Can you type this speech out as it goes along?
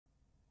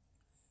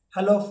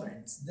Hello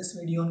friends, this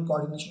video on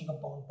coordination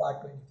compound part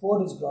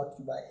 24 is brought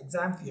to you by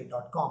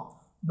examfear.com.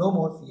 No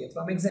more fear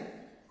from exam.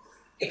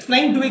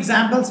 Explain two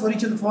examples for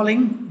each of the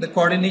following: the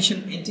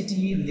coordination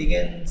entity,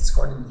 ligands,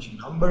 coordination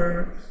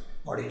number,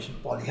 coordination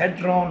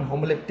polyhedron,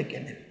 homoleptic,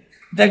 and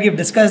that we have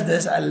discussed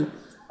this. I'll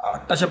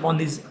touch upon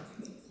these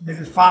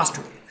little fast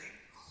way.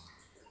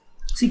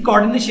 See,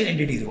 coordination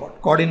entity is what?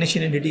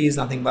 Coordination entity is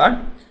nothing but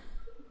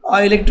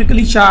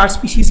electrically charged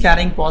species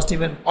carrying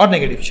positive or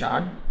negative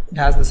charge. It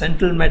has the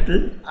central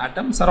metal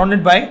atom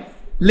surrounded by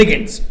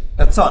ligands.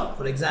 That's all.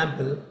 For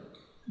example,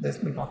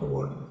 let me talk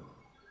about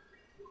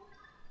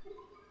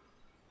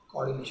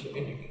coordination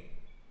entity.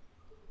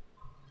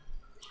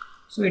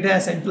 So it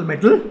has central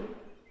metal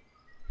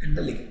and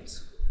the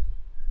ligands.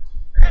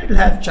 And it will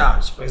have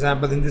charge. For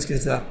example, in this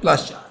case, it has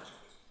plus charge.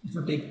 If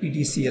you take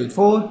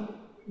PtCl4,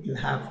 it will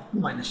have 2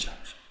 minus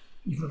charge.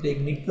 If you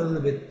take nickel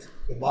with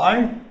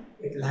cobalt,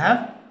 it will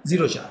have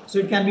 0 charge. So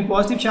it can be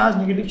positive charge,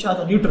 negative charge,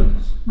 or neutral.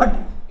 But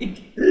it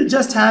will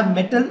just have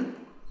metal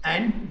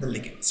and the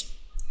ligands.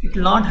 It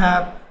will not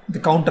have the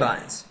counter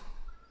ions.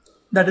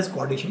 That is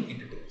coordination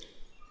entity.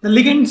 The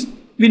ligands,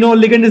 we know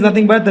ligand is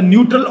nothing but the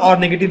neutral or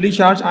negatively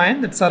charged ion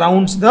that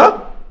surrounds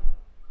the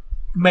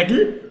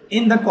metal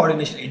in the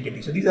coordination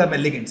entity. So these are my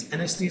ligands.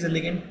 NH3 is a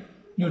ligand,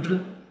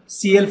 neutral.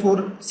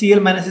 Cl4, Cl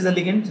minus is a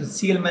ligand. So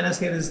Cl minus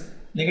here is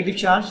negative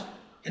charge.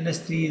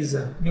 NH3 is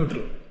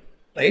neutral,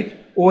 right?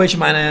 OH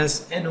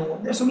minus, NO.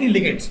 There are so many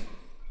ligands.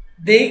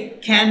 They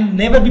can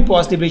never be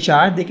positively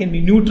charged. They can be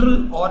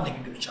neutral or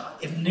negative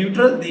charge. If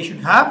neutral, they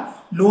should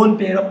have lone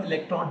pair of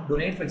electron to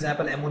donate. For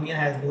example, ammonia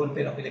has lone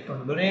pair of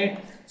electron to donate.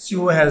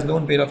 CO has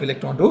lone pair of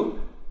electron to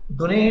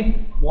donate.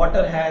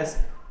 Water has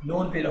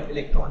lone pair of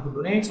electron to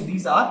donate. So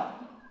these are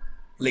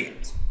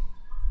ligands.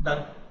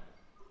 Done.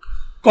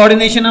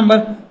 Coordination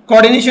number.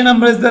 Coordination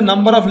number is the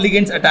number of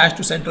ligands attached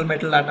to central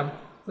metal atom.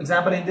 For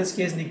example, in this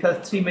case, nickel,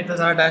 3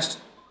 metals are attached.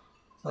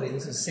 Sorry,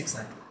 this is 6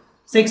 actually.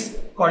 6,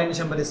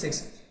 coordination number is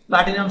 6.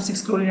 Platinum,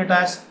 6 chlorine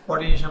attached,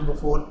 coordination number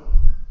 4.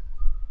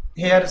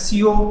 Here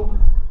CO,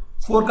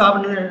 4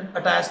 carbon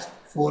attached,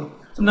 4.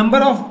 So number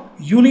of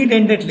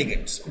unidentate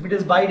ligands. If it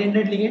is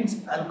bidentate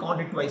ligands, I'll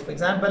count it twice. For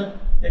example,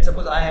 let's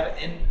suppose I have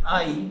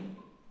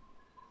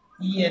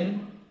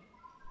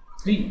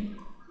NiEN3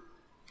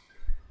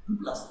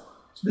 plus.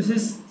 So this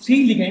is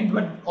 3 ligands,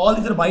 but all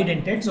these are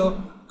bidentate.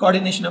 So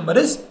coordination number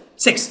is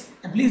 6.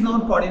 And please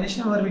note,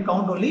 coordination number we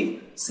count only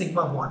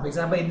sigma bond. For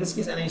example, in this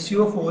case,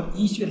 NiCO4,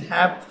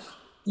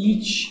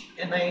 each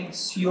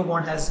NiCO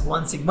bond has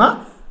 1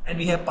 sigma, and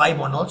we have pi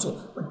bond also.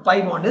 But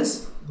pi bond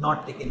is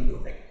not taken into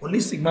effect. Only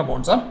sigma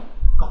bonds are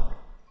counted.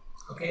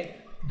 Okay,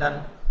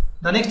 done.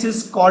 The next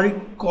is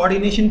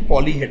coordination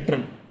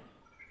polyhedron.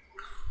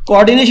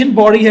 Coordination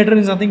polyhedron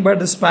is nothing but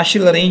the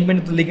spatial arrangement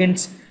of the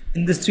ligands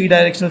in this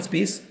 3-directional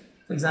space.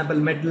 For example,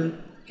 metal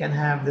can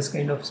have this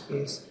kind of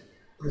space,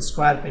 the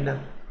square pinner,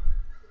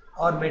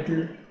 or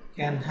metal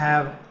can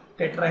have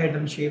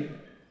tetrahedron shape,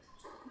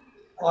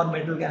 or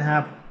metal can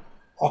have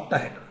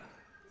octahedron.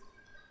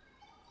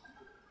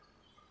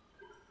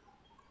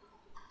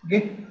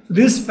 Okay, so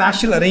this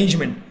spatial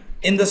arrangement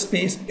in the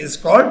space is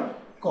called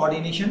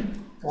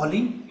coordination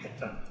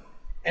polyhedron.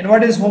 And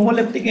what is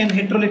homoleptic and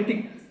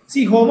heteroleptic?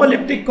 See,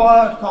 homoleptic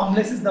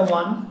complex is the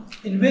one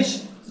in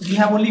which we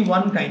have only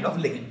one kind of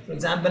ligand. For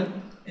example,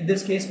 in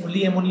this case,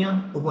 only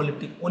ammonia,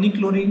 homoleptic, only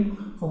chlorine,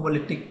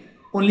 homoleptic,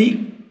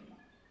 only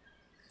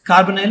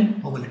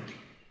carbonyl, homoleptic.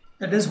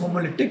 That is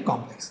homoleptic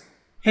complex.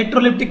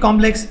 Heteroleptic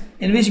complex,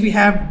 in which we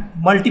have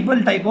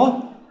multiple type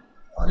of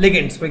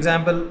ligands. For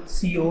example,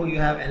 CO, you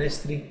have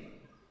NH3,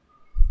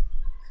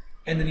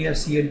 and then you have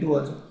Cl2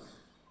 also.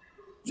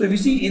 So if you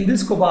see in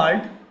this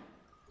cobalt,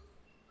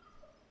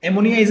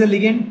 ammonia is a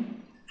ligand,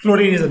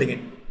 chlorine is a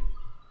ligand.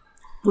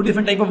 2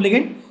 different type of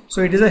ligand.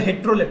 So it is a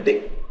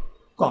heteroleptic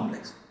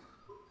complex.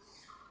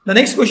 The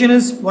next question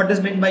is, what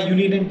is meant by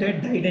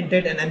unidentate,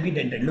 didentate, and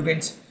ambidentate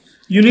ligands?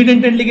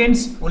 Unidentate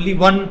ligands, only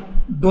one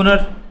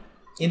donor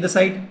in the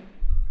site.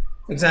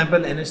 For example,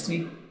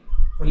 NH3,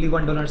 only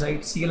one donor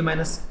site. Cl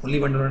minus, only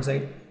one donor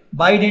site.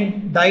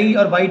 Di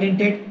or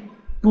bidentate,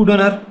 2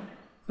 donor.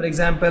 For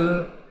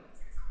example,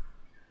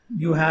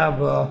 you have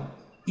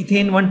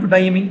ethane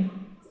 1,2-diamine,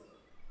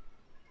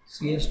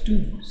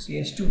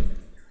 CH2.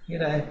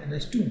 Here I have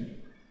NH2.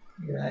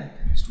 Here I have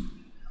NH2.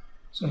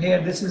 So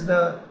here this is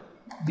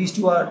these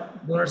two are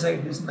donor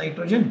site. This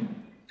nitrogen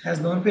has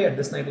lone pair.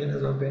 This nitrogen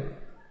has lone pair.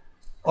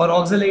 Or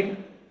oxalate,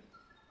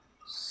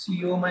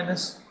 CO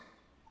minus,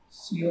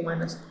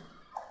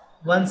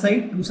 one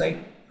side, 2 side.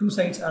 2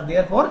 sides are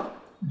there for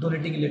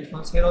donating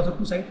electrons. Here also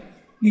 2 sides.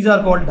 These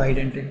are called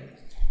didentate.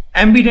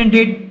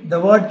 Ambidentate, the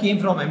word came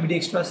from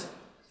ambidextrous.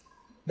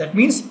 That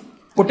means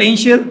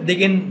potential, they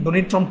can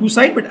donate from 2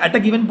 sides, but at a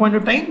given point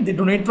of time, they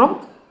donate from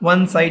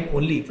 1 side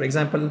only. For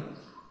example,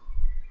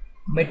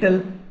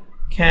 metal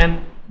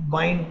can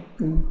bind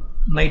to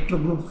nitro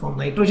group from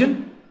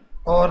nitrogen,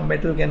 or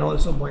metal can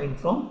also bind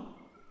from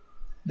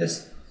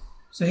this.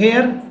 So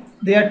here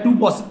there are 2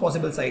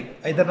 possible sites,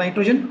 either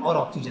nitrogen or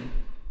oxygen.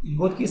 In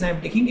both cases I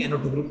am taking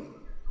NO2 group.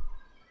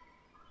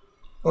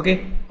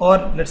 Okay, or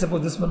let's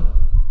suppose this one.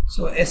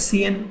 So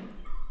SCN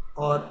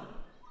or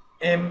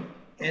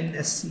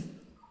MNSC,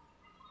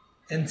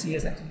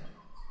 NCS actually.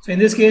 So in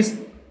this case,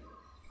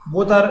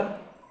 both are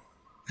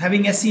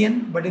having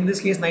SCN, but in this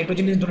case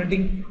nitrogen is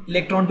donating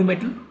electron to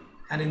metal,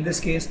 and in this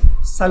case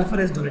sulfur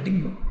is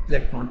donating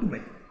electron to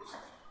metal.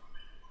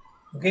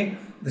 Okay,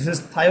 this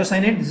is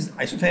thiocyanate, this is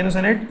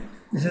isothiocyanate,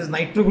 this is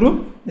nitro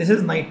group, this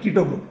is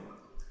nitrito group.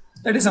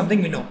 That is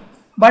something we know.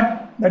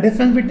 But the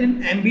difference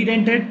between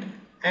ambidentate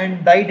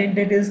and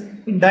didentate is,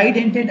 in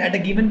didentate at a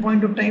given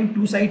point of time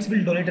 2 sides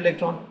will donate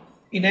electron.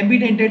 In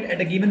ambidentate at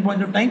a given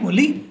point of time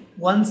only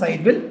one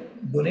side will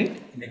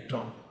donate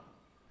electron.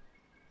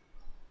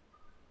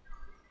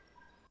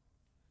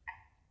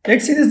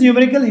 Let's see this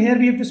numerical. Here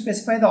we have to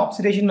specify the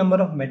oxidation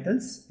number of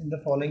metals in the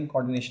following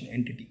coordination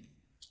entity.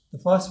 The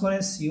first one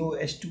is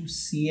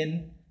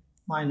COH2CN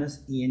minus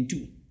En2.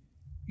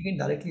 You can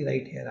directly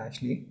write here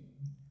actually.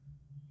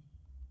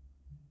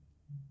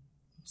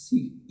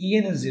 See,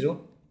 En is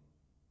 0,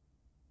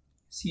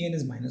 Cn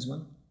is minus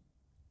 1,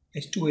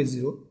 H2 is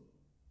 0,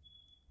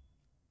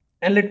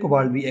 and let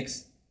cobalt be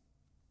X.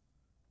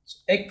 So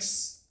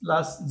X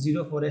plus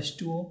 0 for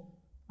H2O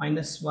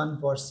minus 1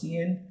 for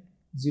Cn,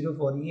 0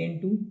 for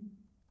En2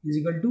 is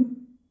equal to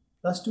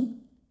plus 2.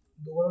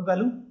 The overall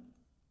value,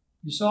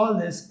 you solve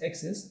this,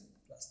 X is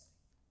plus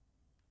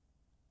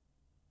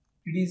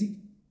 3. Pretty easy.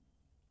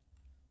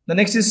 The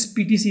next is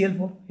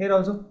PtCl4. Here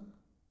also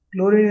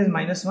chlorine is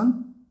minus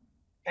 1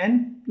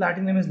 and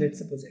platinum is, let's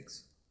suppose,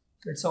 X.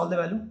 Let's solve the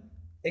value.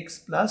 X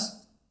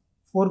plus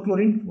 4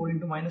 chlorine, 4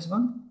 into minus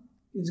 1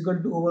 is equal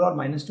to overall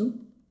minus 2.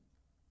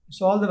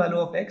 Solve the value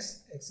of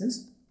X, X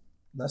is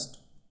plus 2.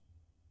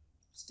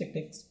 Let's take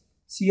next.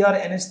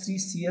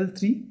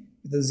 CrNH3Cl3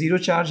 with a 0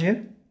 charge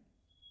here.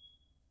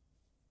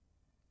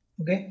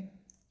 Okay,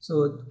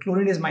 so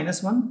chlorine is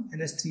minus 1,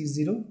 NH3 is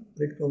 0,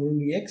 let chromium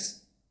be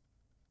X.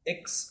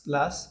 X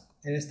plus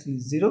NH3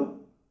 is 0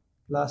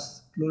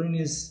 plus chlorine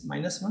is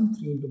minus 1,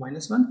 3 into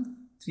minus 1,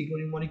 3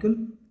 chlorine molecule.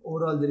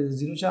 Overall there is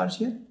 0 charge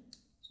here.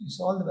 So you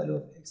solve the value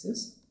of X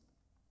is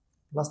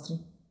plus 3.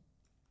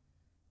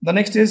 The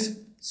next is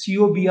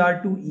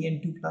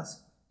COBr2En2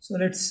 plus. So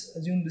let's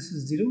assume this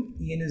is 0,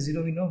 En is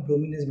 0, we know,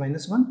 bromine is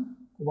minus 1,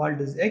 cobalt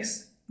is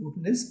X,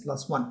 total is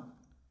plus 1.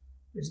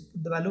 Let's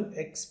put the value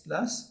X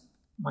plus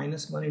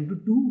minus 1 into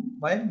 2.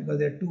 Why? Because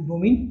there are 2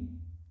 bromine,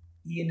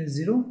 En is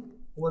 0,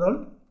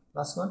 overall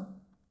plus 1.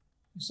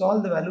 You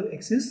solve the value,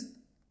 X is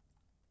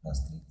plus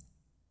 3.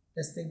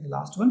 Let's take the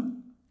last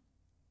one,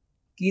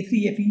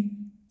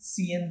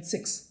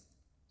 K3FeCN6.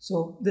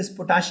 So this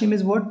potassium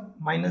is what?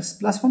 Minus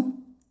plus 1.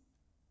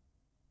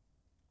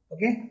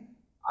 Okay.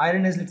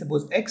 Iron is, let's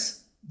suppose,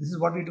 X. This is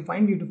what we have to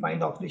find. We have to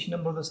find the oxidation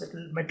number of the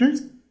settled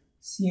metals.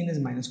 Cn is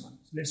minus 1.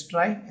 So let's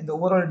try, and the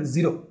overall it is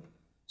 0.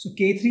 So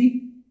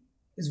K3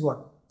 is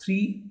what?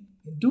 3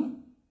 into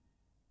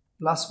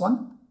plus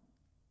 1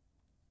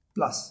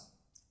 plus.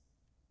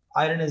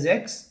 Iron is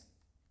X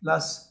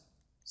plus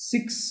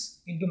 6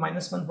 into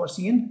minus 1 for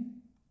Cn.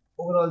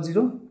 Overall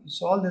 0. You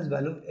solve this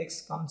value,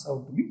 X comes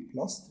out to be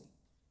plus 3.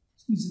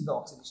 So this is the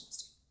oxidation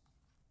state.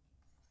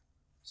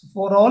 So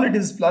for all it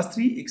is plus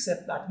 3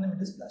 except platinum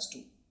it is plus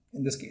 2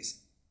 in this case.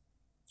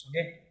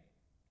 Okay.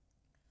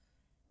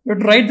 You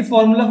have to write the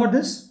formula for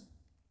this.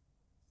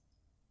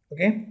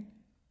 Okay.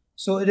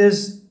 So it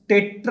is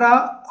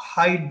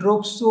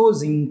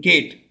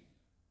tetrahydroxozincate.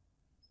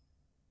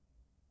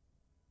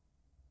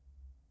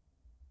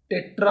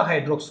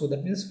 Tetrahydroxo,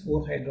 that means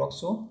 4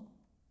 hydroxo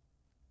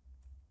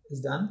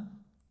is done.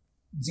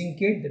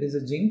 Zincate, that is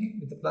a zinc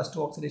with a plus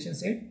 2 oxidation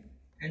state.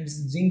 And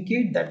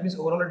zincate, that means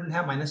overall it will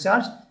have minus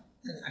charge.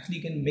 And actually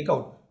you can make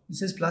out,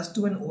 this is plus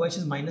 2 and OH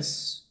is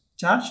minus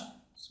charge.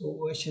 So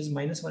OH is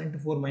minus 1 into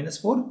 4 minus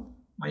 4.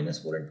 Minus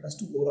 4 and plus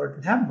 2, overall it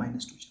will have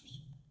minus 2 charge.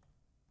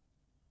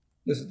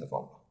 This is the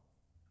formula.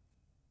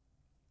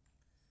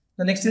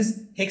 The next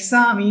is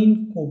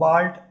hexamine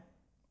cobalt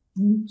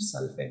 2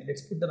 sulfate.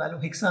 Let's put the value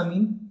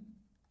hexamine,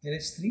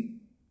 NH3.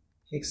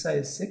 Hexa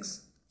is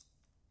 6.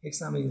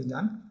 Hexamine is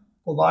done.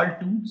 Cobalt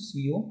 2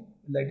 CO,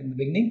 like in the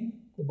beginning.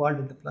 Cobalt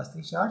with the plus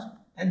 3 charge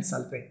and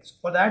sulfate. So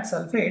for that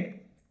sulfate,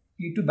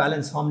 you need to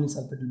balance how many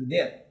sulfate will be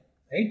there,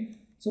 right?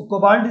 So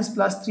cobalt is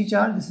plus 3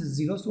 charge, this is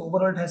 0, so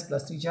overall it has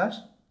plus 3 charge.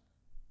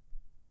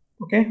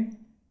 Okay,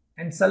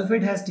 and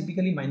sulfate has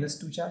typically minus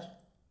 2 charge.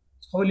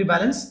 So how will you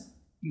balance?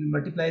 You will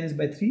multiply this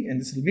by 3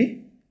 and this will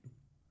be 2.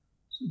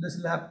 So this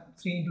will have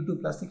 3 into 2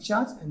 plus 6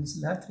 charge, and this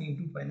will have 3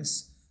 into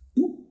minus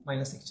 2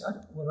 minus 6 charge.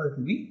 Overall it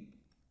will be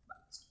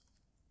balanced.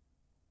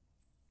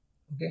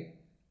 Okay.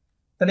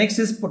 The next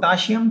is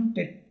potassium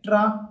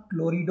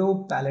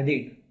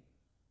tetrachloridopalladate.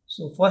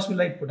 So first we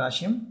write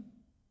potassium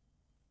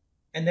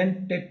and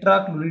then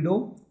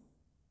tetrachlorido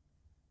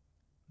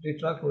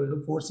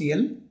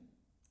 4Cl,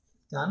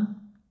 done,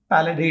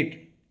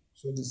 palladate.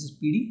 So this is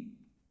PD,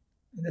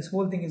 and this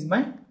whole thing is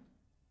my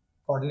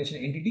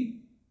coordination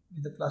entity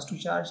with the plus 2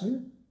 charge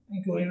here,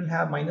 and chlorine will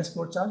have minus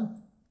 4 charge,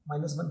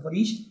 minus 1 for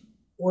each.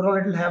 Overall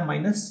it will have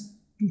minus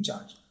 2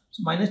 charge.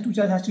 So minus 2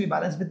 charge has to be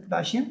balanced with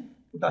potassium.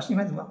 Potassium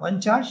has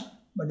 1 charge,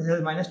 but this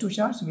has minus 2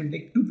 charge, so we will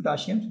take 2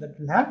 potassium, so that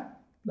will have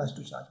plus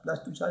 2 charge. Plus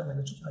 2 charge,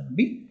 minus 2 charge will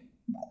be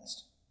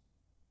balanced.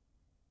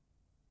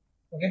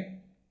 Okay.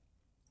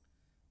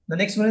 The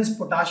next one is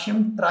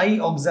potassium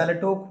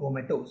trioxalato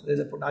chromato. So there is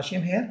a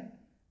potassium here,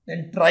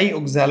 then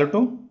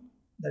trioxalato,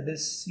 that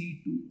is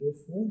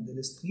C2O4, there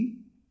is 3,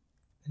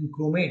 and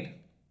chromate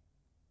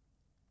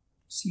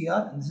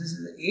Cr, and this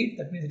is 8,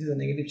 that means it is a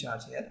negative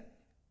charge here,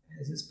 and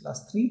this is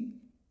plus 3,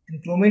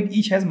 and chromate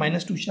each has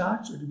minus 2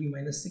 charge, so it will be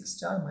minus 6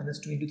 charge, minus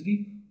 2 into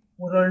 3,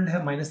 overall it will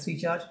have minus 3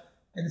 charge,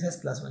 and this has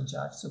plus 1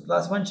 charge. So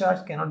plus 1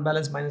 charge cannot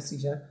balance minus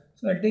 3 charge,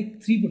 so I will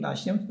take 3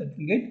 potassium, that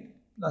we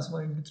get plus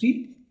 1 into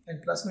 3,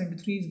 and plus 1 into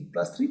 3 is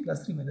plus 3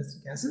 minus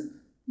 3 cancel.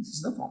 This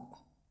is the formula.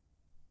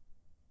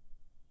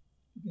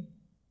 Okay.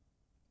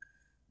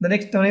 The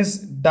next one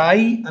is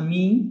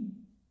diamine.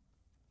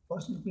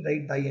 First let me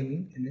write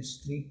diamine,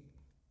 NH3,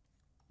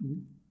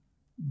 2,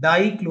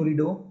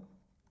 dichlorido,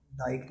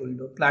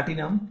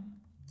 platinum,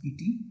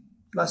 Pt,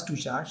 plus 2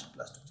 charge,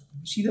 plus 2 charge.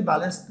 You see the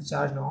balance, the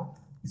charge now.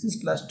 This is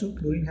plus 2,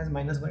 chlorine has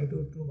minus 1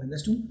 into 2,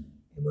 minus 2,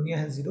 ammonia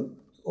has 0.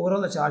 So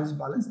overall the charge is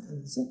balanced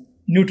and it's a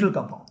neutral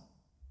compound.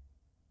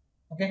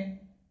 Okay.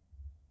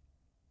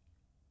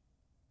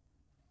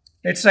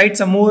 Let's write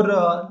some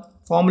more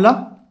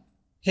formula.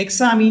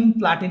 Hexamine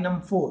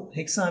platinum 4.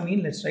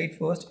 Hexamine, let's write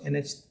first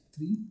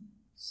NH3,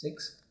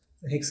 6.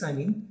 So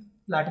hexamine,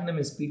 platinum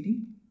is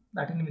Pt,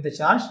 platinum with a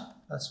charge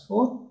plus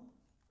 4.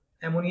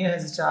 Ammonia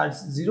has a charge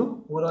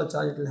 0. Overall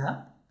charge it will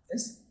have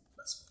is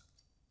plus 4.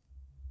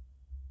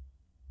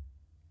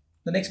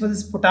 The next one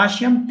is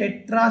potassium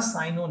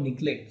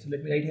tetracyanonickelate. So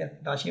let me write here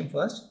potassium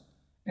first.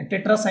 And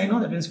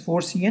tetracyano, that means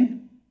 4CN.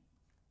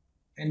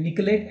 And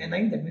nickelate,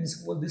 Ni, that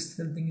means all this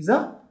thing is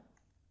a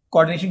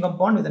coordination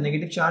compound with a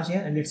negative charge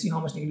here. And let's see how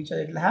much negative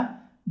charge it will have.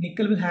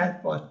 Nickel will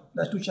have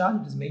plus 2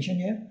 charge, it is mentioned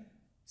here.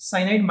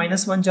 Cyanide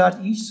minus 1 charge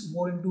each,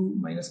 4 into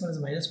minus 1 is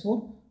minus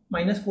 4.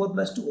 Minus 4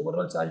 plus 2,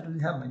 overall charge it will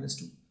have minus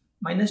 2.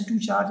 Minus 2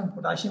 charge in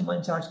potassium,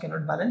 1 charge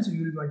cannot balance, so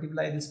you will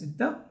multiply this with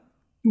the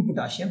 2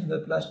 potassium, so the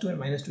plus 2 and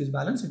minus 2 is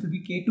balanced, so it will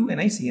be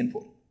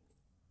K2NiCN4.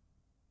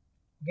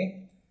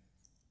 Okay.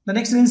 The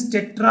next one is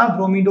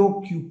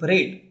tetrabromido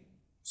cuprate.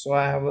 So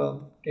I have a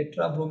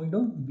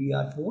tetrabromido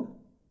Br4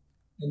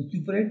 and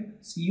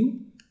cuprate Cu.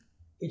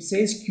 It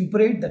says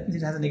cuprate, that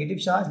means it has a negative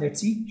charge.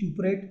 Let's see,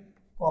 cuprate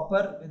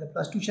copper with a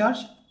plus 2 charge,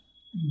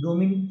 and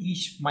bromine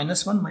each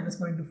minus 1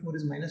 into 4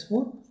 is minus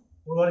 4.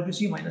 Overall if you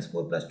see minus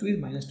 4 plus 2 is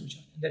minus 2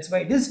 charge. And that's why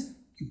it is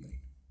cuprate.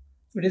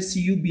 So it is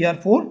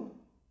CuBr4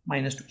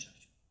 minus 2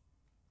 charge.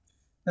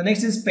 The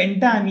next is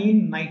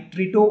pentamine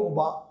nitrito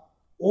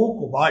O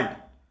cobalt.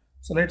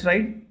 So let's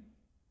write,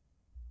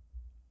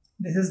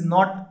 this is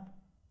not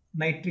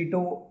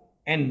nitrito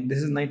N, this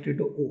is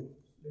nitrito O.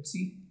 Let's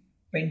see,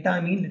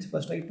 pentamine, let's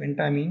first write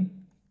pentamine,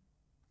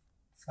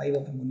 5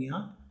 of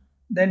ammonia,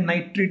 then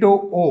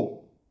nitrito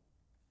O,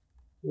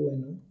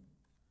 ONO,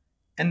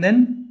 and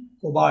then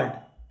cobalt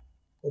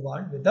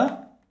with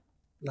the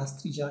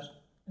plus 3 charge.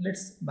 And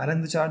let's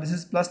balance the charge. This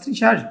is plus 3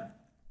 charge,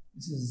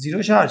 this is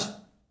 0 charge,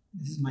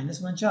 this is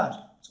minus 1 charge.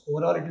 So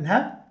overall it will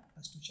have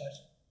plus 2 charge.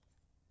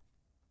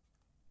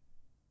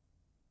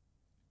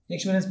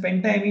 Next one is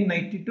pentamine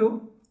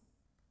nitrito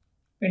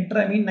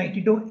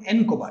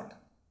N cobalt.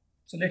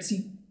 So let's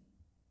see,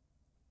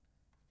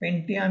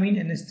 pentamine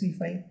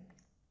NH3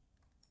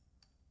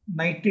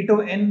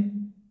 nitrito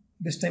N,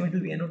 this time it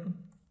will be NO2,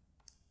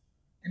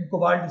 and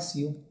cobalt is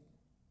CO,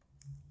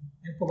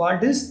 and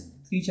cobalt is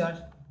 3 charge,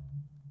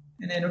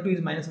 and NO2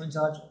 is minus 1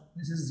 charge,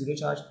 this is 0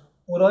 charge.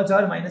 Overall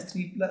charge minus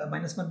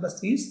 1 plus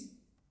 3 is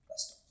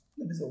plus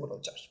 2. That is the overall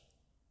charge.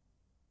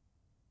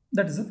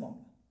 That is the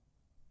formula.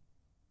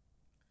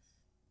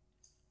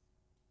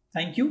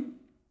 Thank you.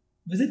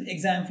 Visit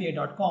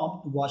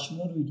examfear.com to watch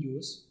more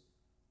videos,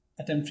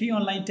 attempt free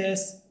online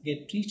tests,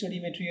 get free study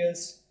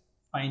materials,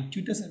 find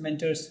tutors and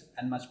mentors,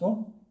 and much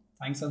more.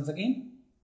 Thanks once again.